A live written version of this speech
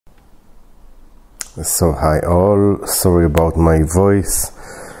So hi all, sorry about my voice.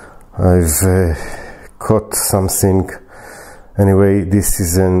 I've caught something. Anyway, this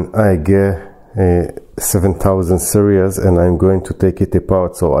is an AEG 7000 series and I'm going to take it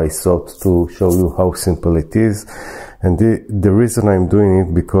apart, so I thought to show you how simple it is. And the reason I'm doing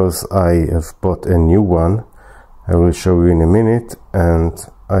it because I have bought a new one. I will show you in a minute, and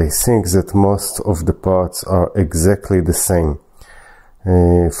I think that most of the parts are exactly the same.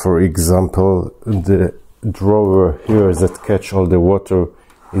 For example, the drawer here that catch all the water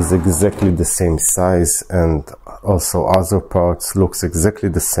is exactly the same size, and also other parts looks exactly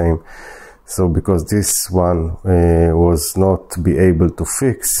the same. So because this one was not be able to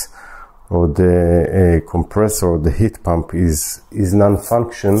fix, or the compressor or the heat pump is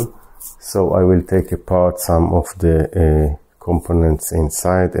non-function, so I will take apart some of the components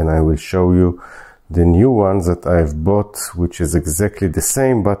inside and I will show you the new ones that I've bought, which is exactly the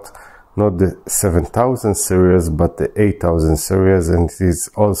same, but not the 7000 series, but the 8000 series, and it is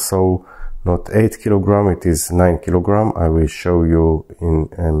also not 8 kilogram, it is 9 kilogram. I will show you in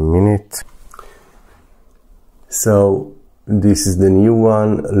a minute. So this is the new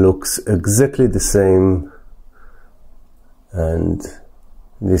one, looks exactly the same, and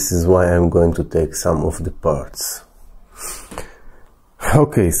this is why I'm going to take some of the parts.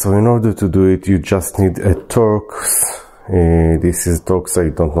 Okay, so in order to do it, you just need a Torx. This is Torx, I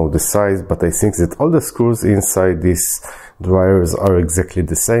don't know the size, but I think that all the screws inside these dryers are exactly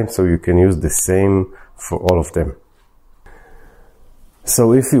the same, so you can use the same for all of them.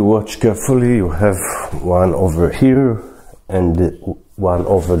 So if you watch carefully, you have one over here and one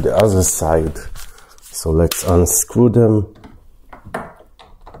over the other side. So let's unscrew them.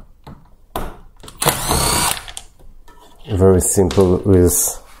 Very simple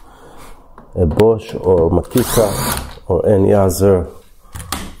with a Bosch or Makita or any other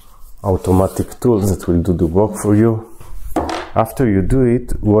automatic tool that will do the work for you. After you do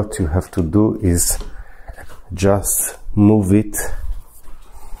it, what you have to do is just move it,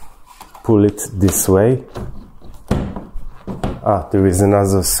 pull it this way. There is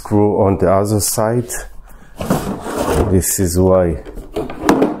another screw on the other side. This is why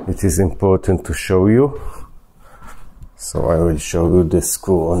it is important to show you. So I will show you the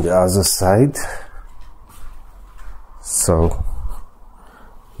screw on the other side. So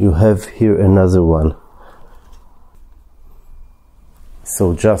you have here another one.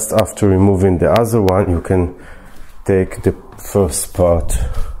 So just after removing the other one, you can take the first part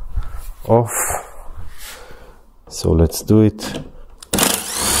off. So let's do it.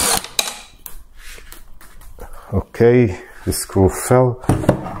 Okay, the screw fell.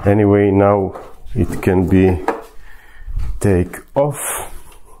 Anyway, now it can be take off.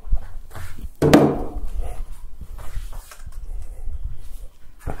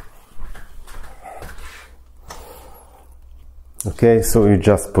 Okay, so you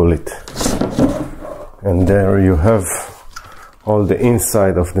just pull it, and there you have all the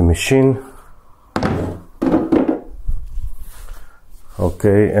inside of the machine.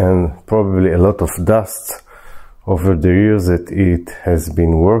 Okay, and probably a lot of dust over the years that it has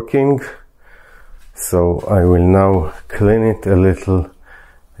been working. So I will now clean it a little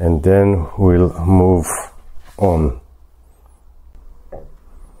and then we'll move on.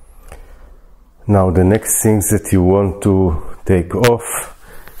 Now the next thing that you want to take off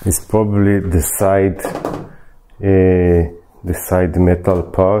is probably the side metal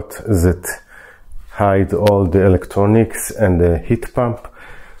part that hide all the electronics and the heat pump.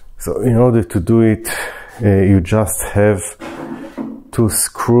 So in order to do it, you just have 2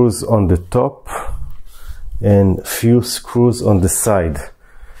 screws on the top and few screws on the side.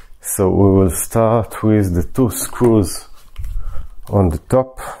 So we will start with the 2 screws on the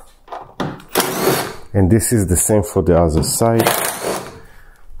top, and this is the same for the other side.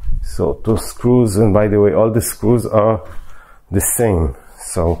 So 2 screws, and by the way, all the screws are the same,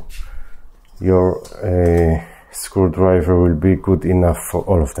 so your screwdriver will be good enough for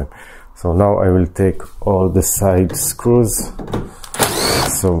all of them. So now I will take all the side screws.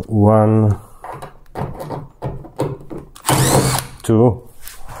 So 1, 2,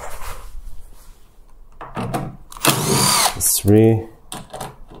 3,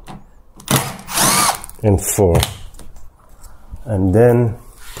 and 4, and then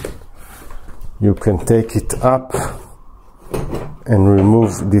you can take it up and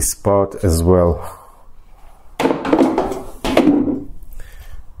remove this part as well.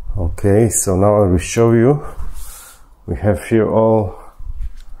 Okay, so now I will show you. We have here all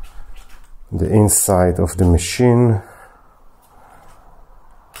the inside of the machine.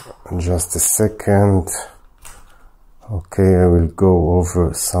 Just a second. Okay, I will go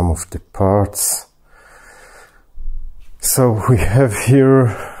over some of the parts. So we have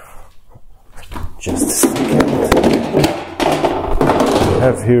here, just a second, we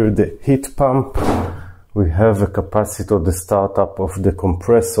have here the heat pump, we have a capacitor, the startup of the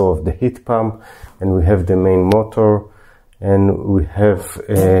compressor of the heat pump, and we have the main motor, and we have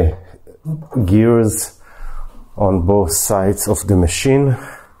gears on both sides of the machine.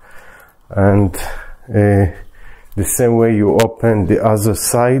 And the same way you open the other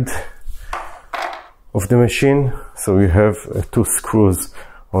side of the machine, so you have 2 screws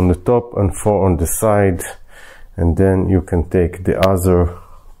on the top and 4 on the side, and then you can take the other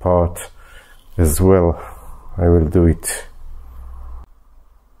part as well. I will do it.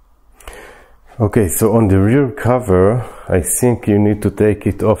 Okay, so on the rear cover, I think you need to take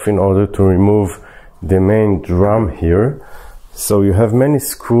it off in order to remove the main drum here. So you have many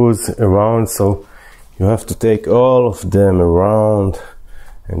screws around, so you have to take all of them around,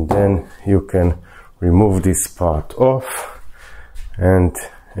 and then you can remove this part off. And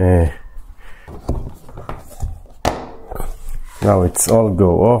now it's all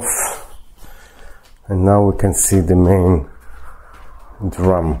go off, and now we can see the main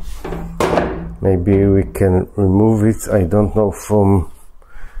drum. Maybe we can remove it, I don't know, from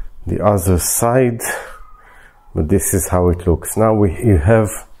the other side, but this is how it looks. Now you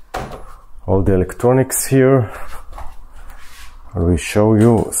have all the electronics here. I will show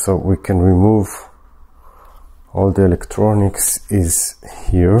you, so we can remove all the electronics is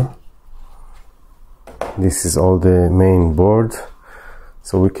here. This is all the main board,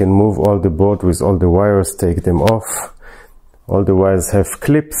 so we can move all the board with all the wires, take them off. All the wires have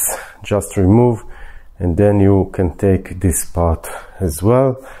clips, just remove, and then you can take this part as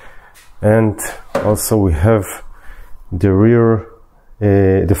well. And also we have the rear,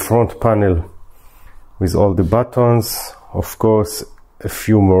 the front panel with all the buttons, of course a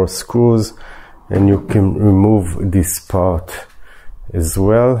few more screws, and you can remove this part as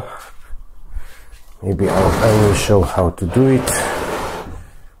well. Maybe I will show how to do it.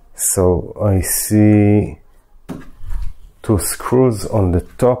 So I see 2 screws on the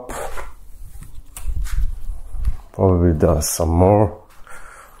top, probably does some more.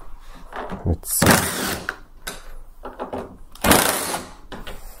 Let's see.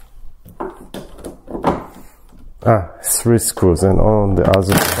 3 screws, and on the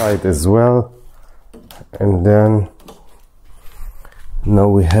other side as well. And then now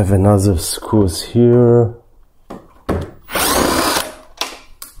we have another screws here,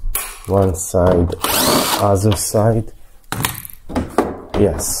 one side, other side.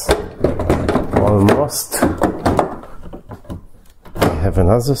 Yes, almost. I have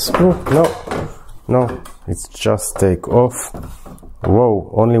another screw. No, it's just take off.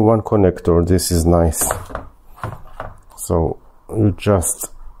 Whoa, only one connector. This is nice. So you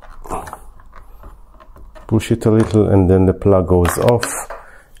just push it a little, and then the plug goes off,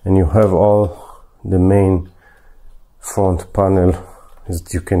 and you have all the main front panel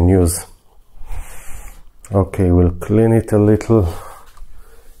that you can use. Okay, we'll clean it a little.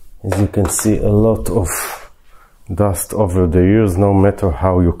 As you can see, a lot of dust over the years. No matter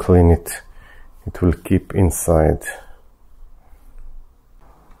how you clean it, it will keep inside.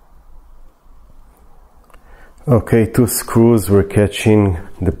 Okay, 2 screws were catching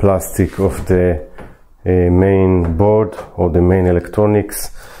the plastic of the main board or the main electronics.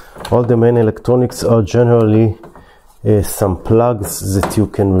 All the main electronics are generally some plugs that you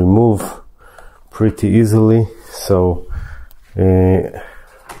can remove pretty easily. So maybe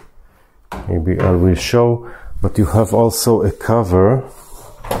I will show, but you have also a cover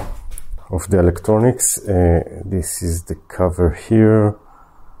of the electronics. This is the cover here.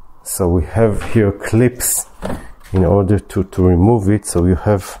 So we have here clips in order to remove it. So you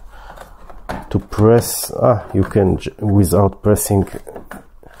have to press, you can, without pressing,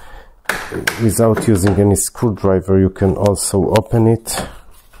 without using any screwdriver, you can also open it.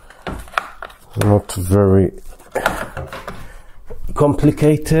 Not very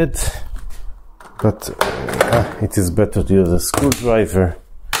complicated, but it is better to use a screwdriver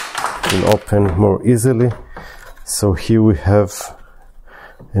to open more easily. So here we have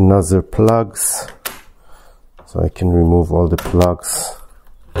another plugs, so I can remove all the plugs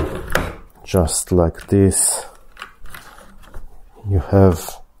just like this. You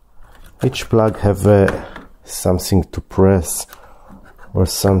have, each plug have something to press or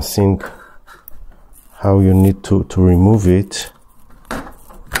something how you need to remove it.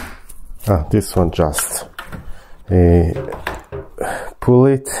 This one just pull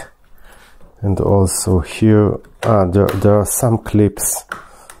it, and also here there are some clips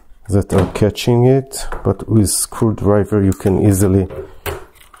that are catching it, but with screwdriver you can easily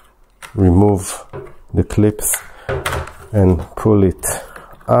remove the clips. and pull it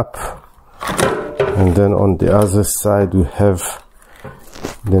up, and then on the other side we have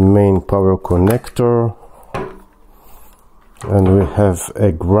the main power connector, and we have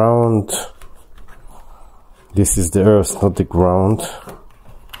a ground. This is the earth, not the ground,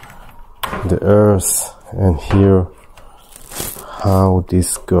 the earth, and here how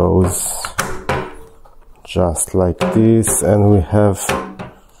this goes, just like this. And we have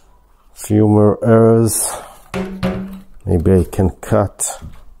few more earths. Maybe I can cut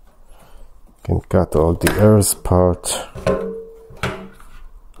all the earth part,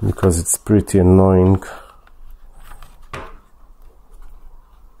 because it's pretty annoying.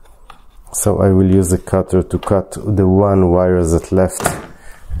 So I will use a cutter to cut the one wire that left,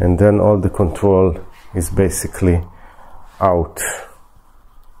 and then all the control is basically out.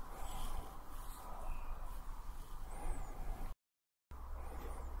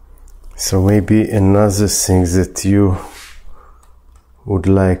 So maybe another thing that you would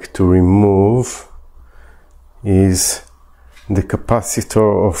like to remove is the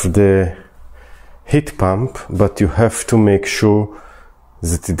capacitor of the heat pump, but you have to make sure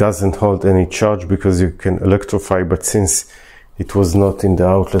that it doesn't hold any charge, because you can electrify, but since it was not in the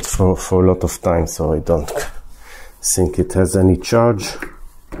outlet for a lot of time, so I don't think it has any charge.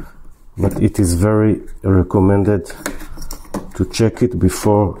 But it is very recommended to check it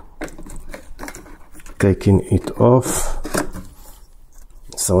before taking it off.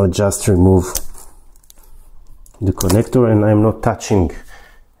 So I just remove the connector, and I'm not touching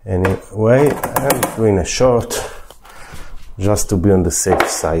anyway. I'm doing a short just to be on the safe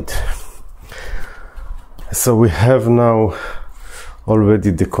side. So we have now already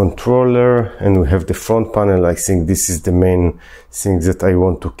the controller, and we have the front panel. I think this is the main thing that I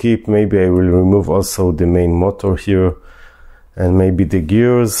want to keep. Maybe I will remove also the main motor here, and maybe the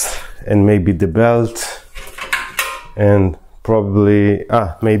gears, and maybe the belt, and probably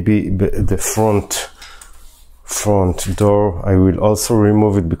maybe the front door. I will also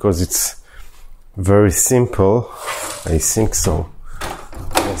remove it because it's very simple. I think so.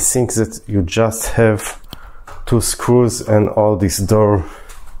 I think that you just have 2 screws and all this door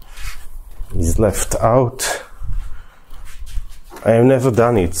is left out. I have never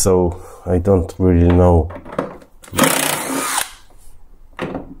done it, so I don't really know.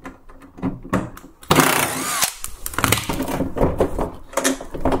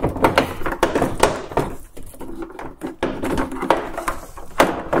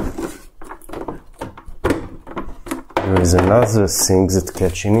 There is another thing that's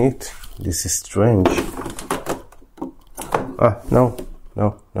catching it. This is strange. No.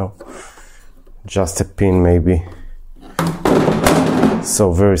 Just a pin maybe.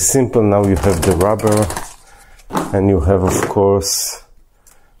 So very simple. Now you have the rubber, and you have of course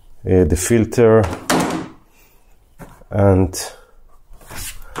the filter, and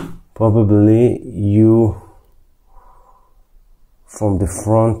probably you from the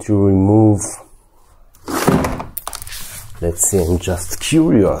front you remove. Let's see, I'm just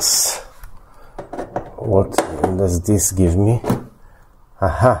curious. What does this give me?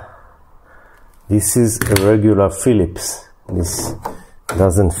 Aha! This is a regular Phillips. This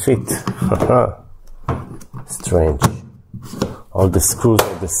doesn't fit. Strange. All the screws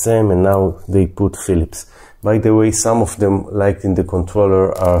are the same, and now they put Phillips. By the way, some of them, like in the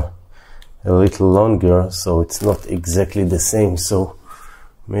controller, are a little longer, so it's not exactly the same. So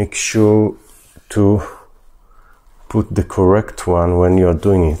make sure to put the correct one when you're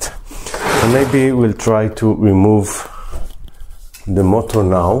doing it. And maybe we'll try to remove the motor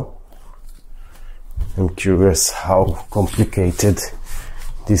now. I'm curious how complicated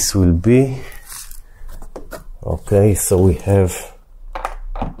this will be. Okay, so we have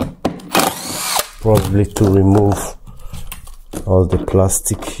probably to remove all the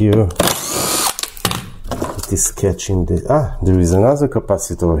plastic here. It is catching the... there is another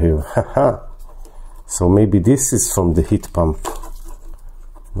capacitor here. Haha. So maybe this is from the heat pump,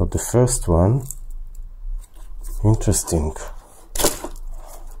 not the first one. Interesting.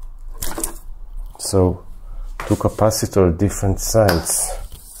 So 2 capacitors, different sides.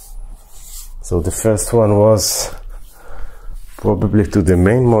 So the first one was probably to the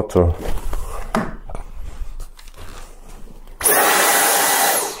main motor.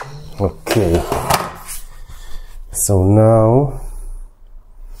 Okay. So now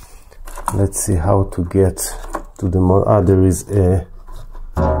let's see how to get to the motor. There is a...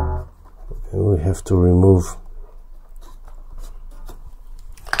 we have to remove.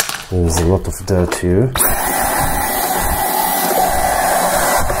 There is a lot of dirt here.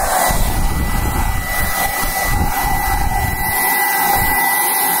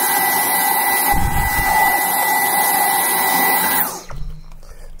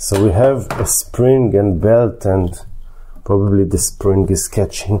 So we have a spring and belt, and probably the spring is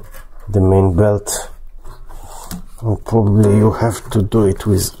catching the main belt. And probably you have to do it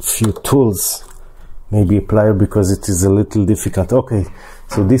with few tools, maybe a plier, because it is a little difficult. Okay,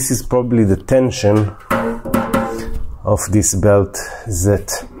 so this is probably the tension of this belt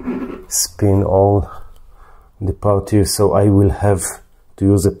that spin all the part here. So I will have to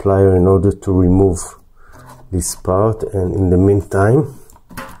use a plier in order to remove this part, and in the meantime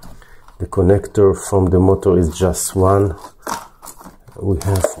the connector from the motor is just one. We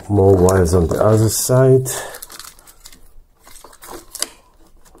have more wires on the other side.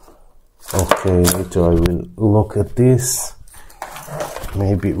 Okay, later I will look at this.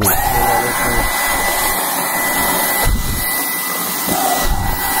 Maybe we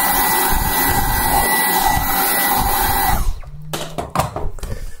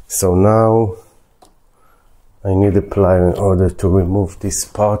so now I need a plier in order to remove this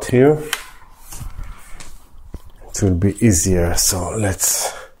part here. It will be easier, so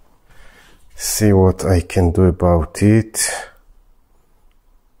let's see what I can do about it.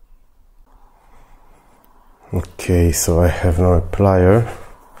 Okay, so I have now a plier.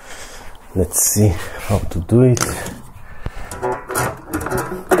 Let's see how to do it.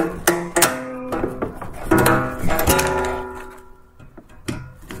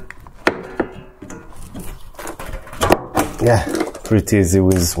 Yeah, pretty easy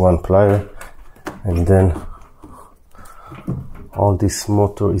with one plier, and then all this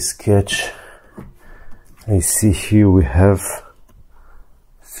motor is catch. I see here we have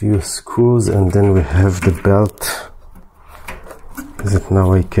few screws, and then we have the belt that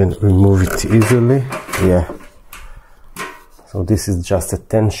now I can remove it easily. Yeah, so this is just a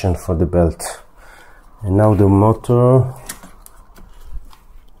tension for the belt, and now the motor.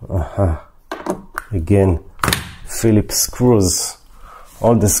 Again, Phillips screws.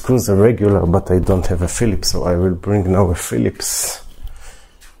 All the screws are regular, but I don't have a Phillips, so I will bring now a Phillips.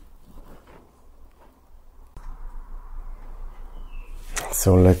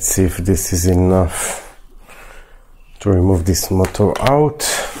 So let's see if this is enough to remove this motor out.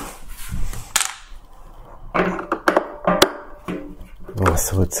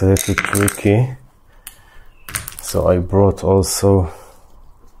 So it's a little tricky. So I brought also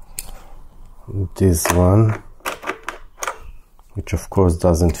this one, which of course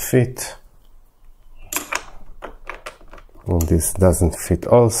doesn't fit, and this doesn't fit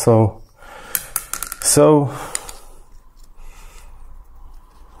also. So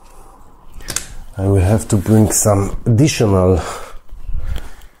I will have to bring some additional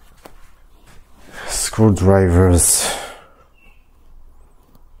screwdrivers.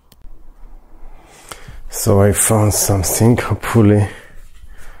 So I found something. Hopefully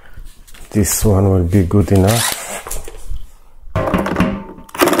this one will be good enough.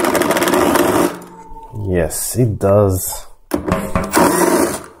 Yes, it does.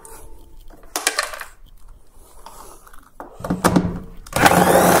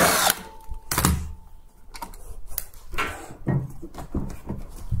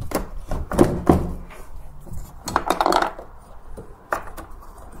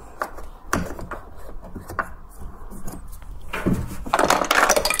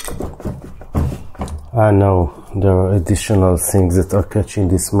 I know there are additional things that are catching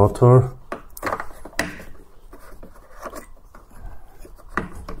this motor.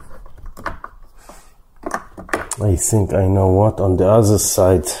 I think I know what. On the other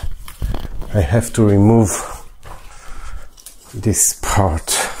side I have to remove this part.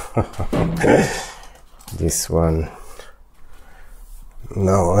 This one.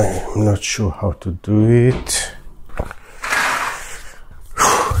 Now I'm not sure how to do it.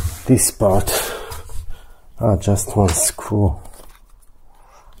 This part. Just one screw.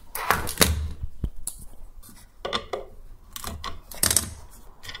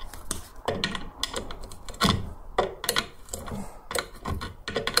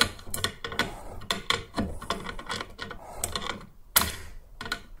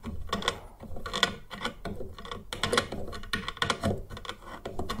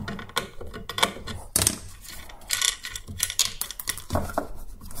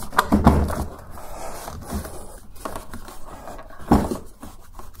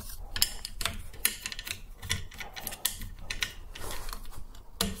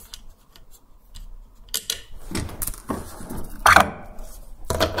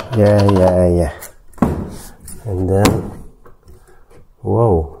 Yeah. And then,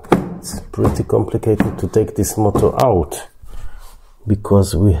 whoa, it's pretty complicated to take this motor out,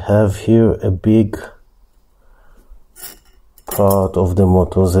 because we have here a big part of the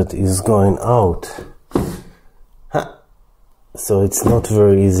motor that is going out. so it's not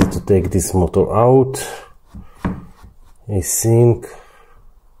very easy to take this motor out. I think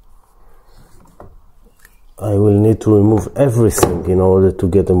I will need to remove everything in order to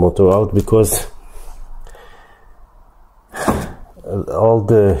get the motor out, because all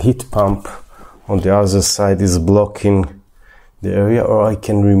the heat pump on the other side is blocking the area, or I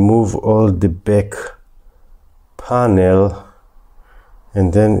can remove all the back panel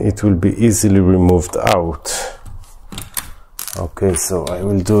and then it will be easily removed out. Okay, so I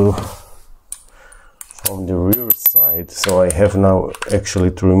will do from the rear side. So I have now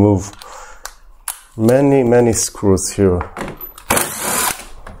actually to remove many screws here.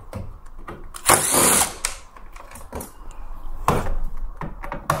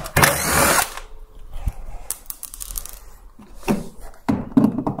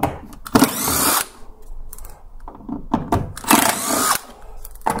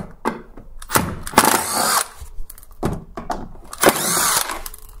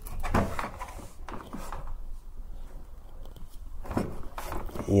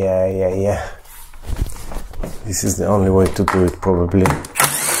 Yeah. This is the only way to do it, probably.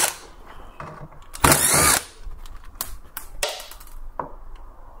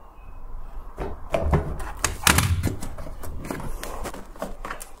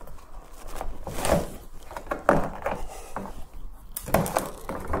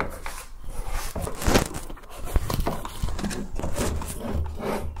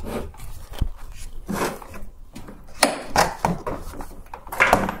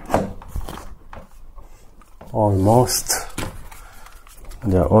 Almost.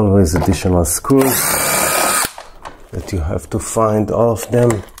 There are always additional screws that you have to find, all of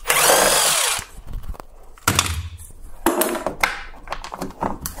them.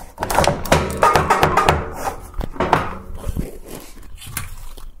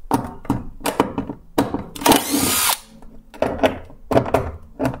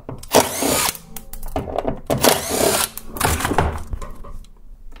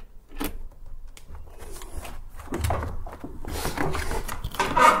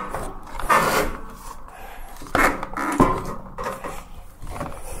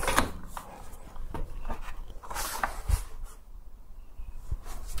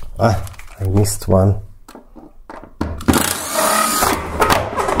 I missed one.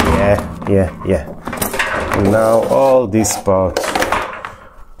 Yeah. And now all this part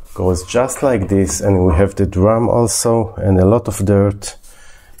goes just like this, and we have the drum also, and a lot of dirt,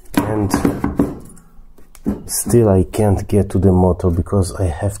 and still I can't get to the motor because I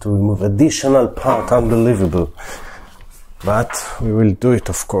have to remove additional part. Unbelievable. But we will do it,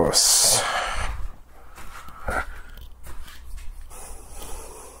 of course.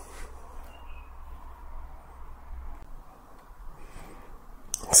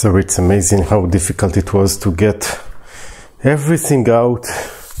 So it's amazing how difficult it was to get everything out,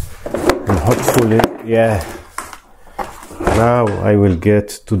 and hopefully, now I will get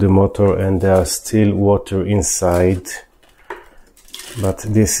to the motor and there are still water inside, but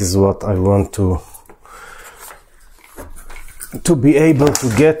this is what I want to be able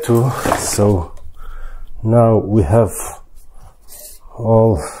to get to. So now we have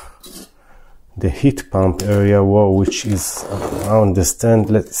all the heat pump area wall, which is, I understand,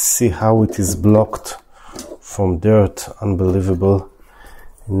 let's see how it is blocked from dirt. Unbelievable.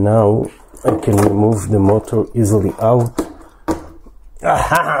 Now I can remove the motor easily out.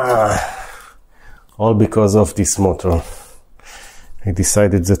 Aha! All because of this motor. I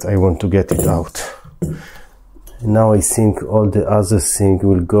decided that I want to get it out. Now I think all the other things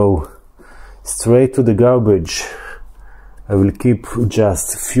will go straight to the garbage. I will keep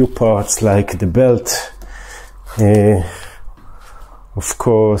just few parts like the belt. Of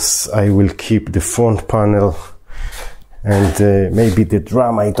course, I will keep the front panel and maybe the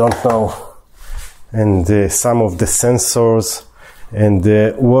drum, I don't know, and some of the sensors and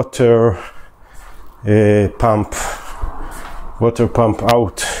the water pump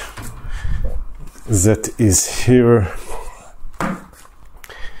out that is here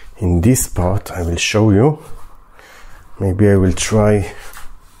in this part. I will show you. Maybe I will try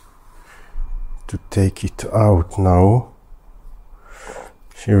to take it out now.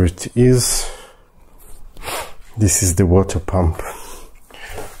 Here it is. This is the water pump.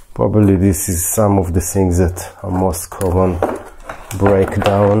 Probably this is some of the things that are most common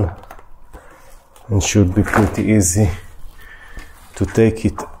breakdown, and should be pretty easy to take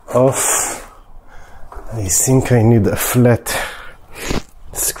it off. I think I need a flat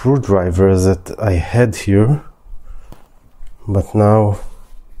screwdriver that I had here, but now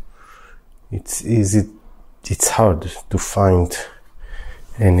it's easy, it's hard to find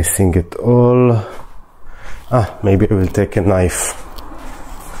anything at all. Maybe I will take a knife,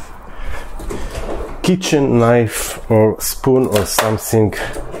 kitchen knife or spoon or something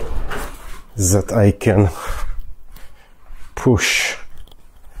that I can push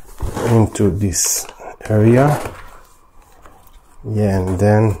into this area. Yeah, and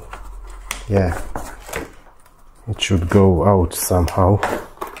then it should go out somehow.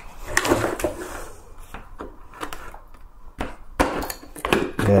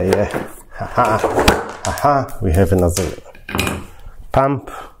 We have another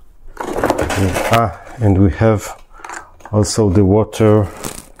pump. And we have also the water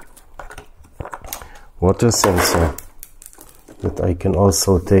sensor that I can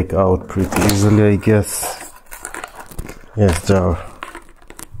also take out pretty easily, I guess. Yes, there are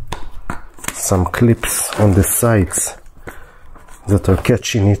some clips on the sides that are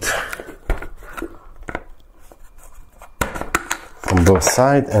catching it from both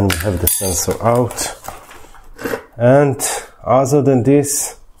sides, and we have the sensor out. And other than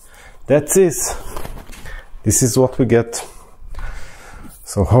this, that's it. This is what we get.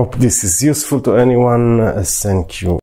 So hope this is useful to anyone. Thank you.